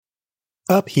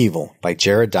Upheaval by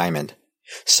Jared Diamond.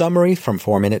 Summary from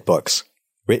 4-Minute Books.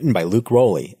 Written by Luke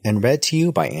Rowley and read to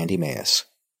you by Andy Mayes.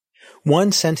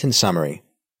 One-sentence summary.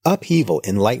 Upheaval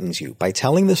enlightens you by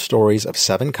telling the stories of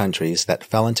 7 countries that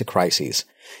fell into crises,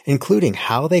 including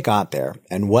how they got there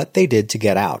and what they did to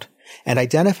get out, and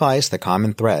identifies the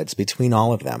common threads between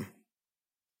all of them.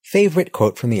 Favorite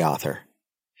quote from the author.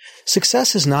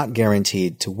 Success is not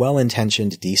guaranteed to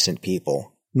well-intentioned, decent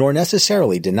people, nor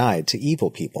necessarily denied to evil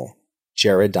people.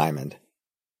 Jared Diamond.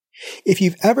 If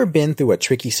you've ever been through a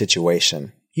tricky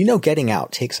situation, you know getting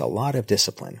out takes a lot of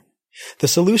discipline. The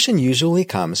solution usually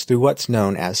comes through what's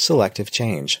known as selective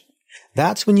change.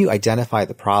 That's when you identify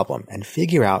the problem and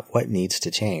figure out what needs to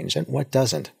change and what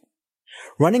doesn't.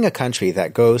 Running a country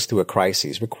that goes through a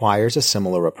crisis requires a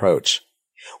similar approach.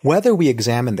 Whether we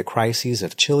examine the crises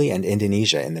of Chile and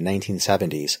Indonesia in the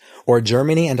 1970s, or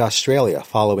Germany and Australia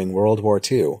following World War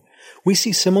II, we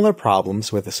see similar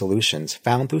problems with the solutions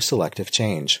found through selective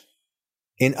change.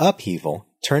 In Upheaval,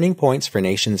 Turning Points for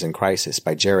Nations in Crisis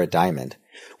by Jared Diamond,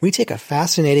 we take a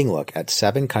fascinating look at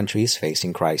 7 countries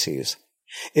facing crises.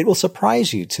 It will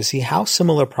surprise you to see how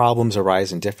similar problems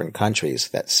arise in different countries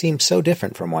that seem so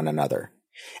different from one another,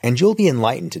 and you'll be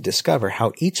enlightened to discover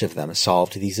how each of them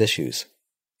solved these issues.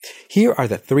 Here are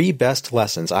the 3 best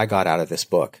lessons I got out of this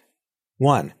book.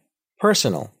 1.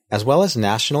 Personal, as well as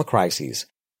national crises,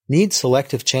 need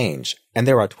selective change, and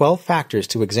there are 12 factors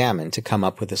to examine to come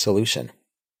up with a solution.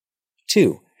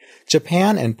 2.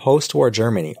 Japan and post-war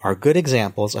Germany are good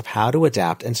examples of how to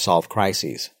adapt and solve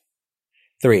crises.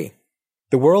 3.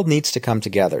 The world needs to come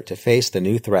together to face the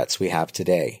new threats we have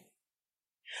today.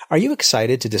 Are you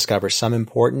excited to discover some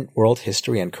important world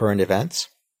history and current events?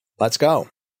 Let's go!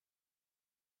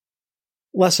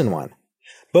 Lesson 1.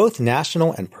 Both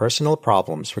national and personal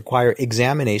problems require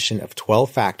examination of 12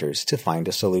 factors to find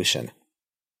a solution.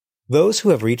 Those who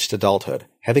have reached adulthood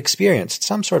have experienced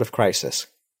some sort of crisis.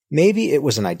 Maybe it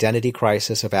was an identity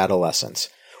crisis of adolescence,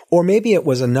 or maybe it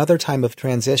was another time of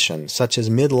transition such as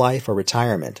midlife or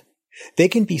retirement. They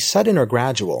can be sudden or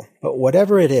gradual, but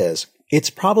whatever it is, it's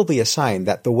probably a sign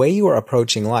that the way you are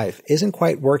approaching life isn't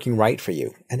quite working right for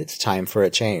you, and it's time for a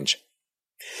change.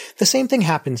 The same thing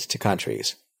happens to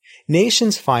countries.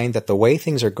 Nations find that the way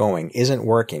things are going isn't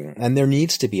working, and there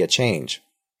needs to be a change.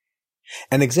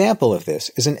 An example of this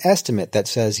is an estimate that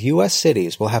says U.S.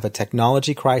 cities will have a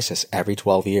technology crisis every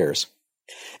 12 years.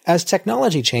 As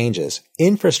technology changes,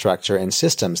 infrastructure and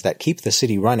systems that keep the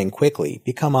city running quickly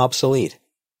become obsolete.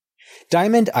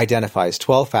 Diamond identifies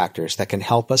 12 factors that can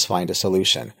help us find a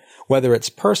solution, whether it's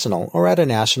personal or at a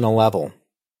national level.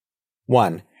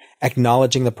 1.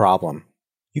 Acknowledging the problem.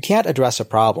 You can't address a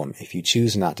problem if you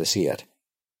choose not to see it.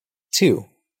 2.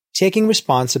 Taking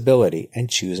responsibility and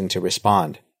choosing to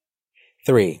respond.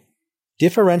 3.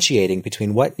 Differentiating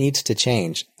between what needs to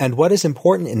change and what is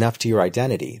important enough to your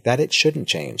identity that it shouldn't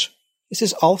change. This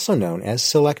is also known as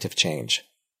selective change.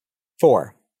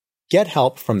 4. Get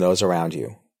help from those around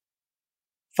you.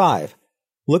 5.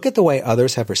 Look at the way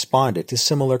others have responded to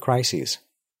similar crises.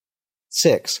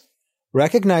 6.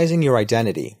 Recognizing your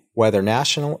identity, whether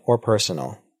national or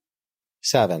personal.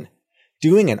 7.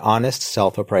 Doing an honest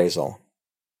self-appraisal.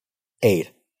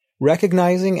 8.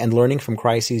 Recognizing and learning from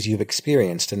crises you've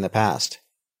experienced in the past.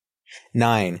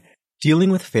 9. Dealing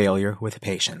with failure with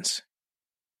patience.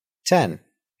 10.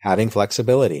 Having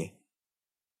flexibility.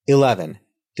 11.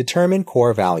 Determine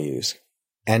core values.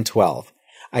 And 12.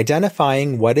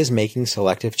 Identifying what is making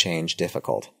selective change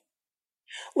difficult.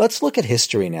 Let's look at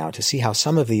history now to see how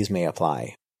some of these may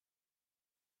apply.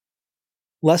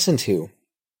 Lesson 2.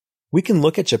 We can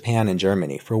look at Japan and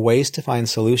Germany for ways to find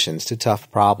solutions to tough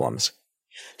problems.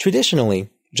 Traditionally,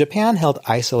 Japan held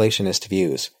isolationist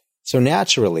views, so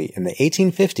naturally, in the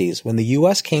 1850s, when the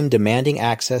U.S. came demanding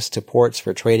access to ports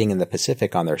for trading in the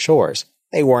Pacific on their shores,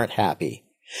 they weren't happy.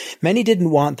 Many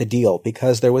didn't want the deal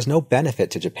because there was no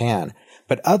benefit to Japan,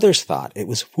 but others thought it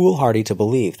was foolhardy to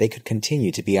believe they could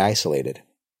continue to be isolated.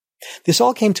 This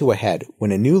all came to a head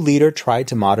when a new leader tried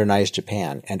to modernize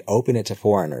Japan and open it to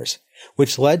foreigners,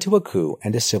 which led to a coup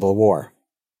and a civil war.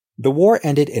 The war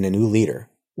ended in a new leader,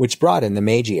 which brought in the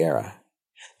Meiji era.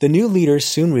 The new leaders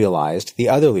soon realized the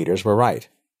other leaders were right.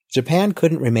 Japan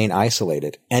couldn't remain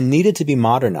isolated and needed to be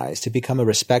modernized to become a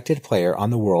respected player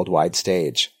on the worldwide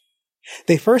stage.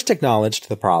 They first acknowledged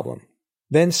the problem,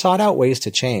 then sought out ways to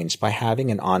change by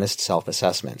having an honest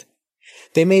self-assessment.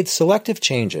 They made selective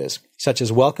changes, such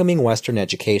as welcoming Western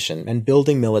education and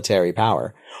building military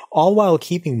power, all while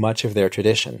keeping much of their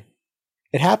tradition.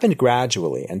 It happened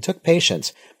gradually and took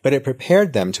patience, but it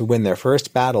prepared them to win their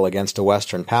first battle against a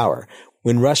Western power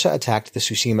when Russia attacked the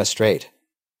Tsushima Strait.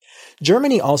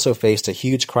 Germany also faced a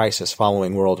huge crisis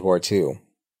following World War II.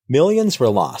 Millions were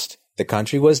lost, the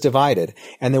country was divided,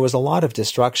 and there was a lot of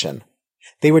destruction.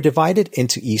 They were divided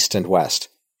into East and West.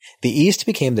 The East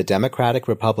became the Democratic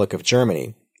Republic of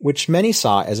Germany, which many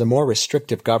saw as a more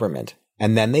restrictive government,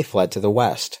 and then they fled to the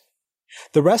West.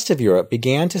 The rest of Europe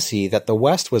began to see that the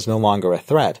West was no longer a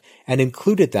threat and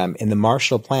included them in the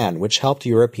Marshall Plan, which helped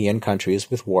European countries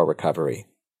with war recovery.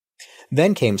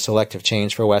 Then came selective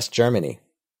change for West Germany.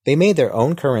 They made their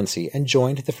own currency and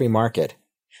joined the free market.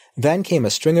 Then came a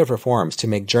string of reforms to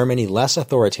make Germany less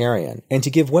authoritarian and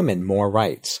to give women more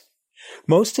rights.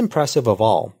 Most impressive of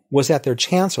all was that their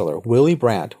chancellor, Willy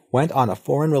Brandt, went on a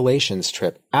foreign relations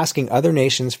trip asking other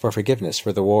nations for forgiveness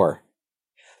for the war.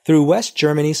 Through West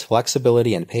Germany's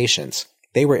flexibility and patience,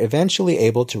 they were eventually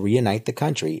able to reunite the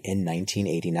country in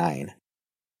 1989.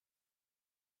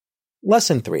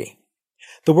 Lesson 3.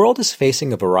 The world is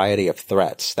facing a variety of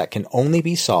threats that can only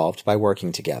be solved by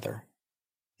working together.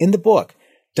 In the book,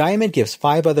 Diamond gives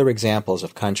 5 other examples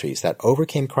of countries that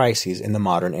overcame crises in the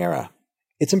modern era.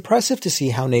 It's impressive to see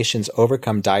how nations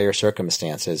overcome dire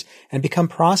circumstances and become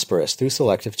prosperous through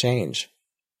selective change.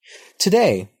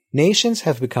 Today, nations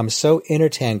have become so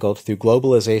intertangled through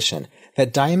globalization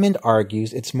that Diamond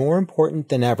argues it's more important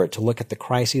than ever to look at the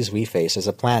crises we face as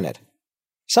a planet.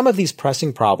 Some of these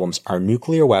pressing problems are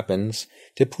nuclear weapons,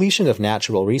 depletion of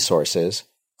natural resources,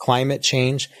 climate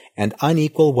change, and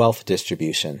unequal wealth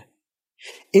distribution.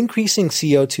 Increasing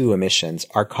CO2 emissions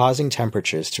are causing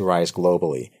temperatures to rise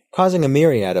globally, causing a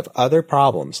myriad of other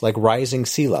problems like rising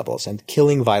sea levels and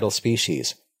killing vital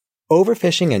species.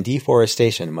 Overfishing and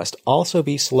deforestation must also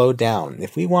be slowed down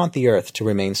if we want the Earth to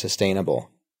remain sustainable.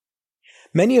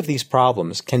 Many of these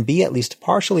problems can be at least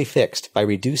partially fixed by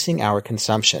reducing our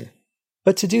consumption.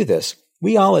 But to do this,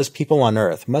 we all as people on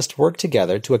Earth must work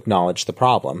together to acknowledge the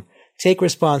problem, take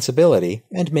responsibility,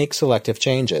 and make selective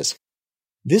changes.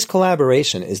 This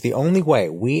collaboration is the only way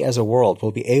we as a world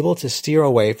will be able to steer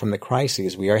away from the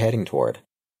crises we are heading toward.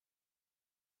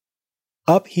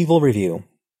 Upheaval Review.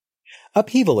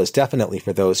 Upheaval is definitely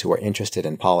for those who are interested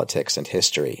in politics and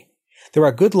history. There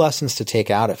are good lessons to take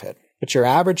out of it, but your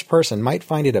average person might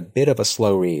find it a bit of a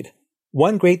slow read.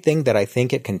 One great thing that I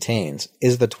think it contains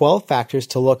is the 12 factors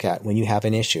to look at when you have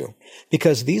an issue,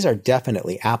 because these are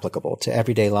definitely applicable to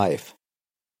everyday life.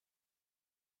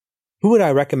 Who would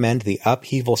I recommend the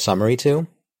Upheaval summary to?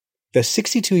 The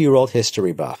 62-year-old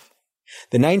history buff,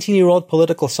 the 19-year-old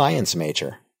political science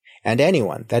major, and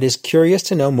anyone that is curious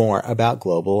to know more about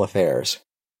global affairs.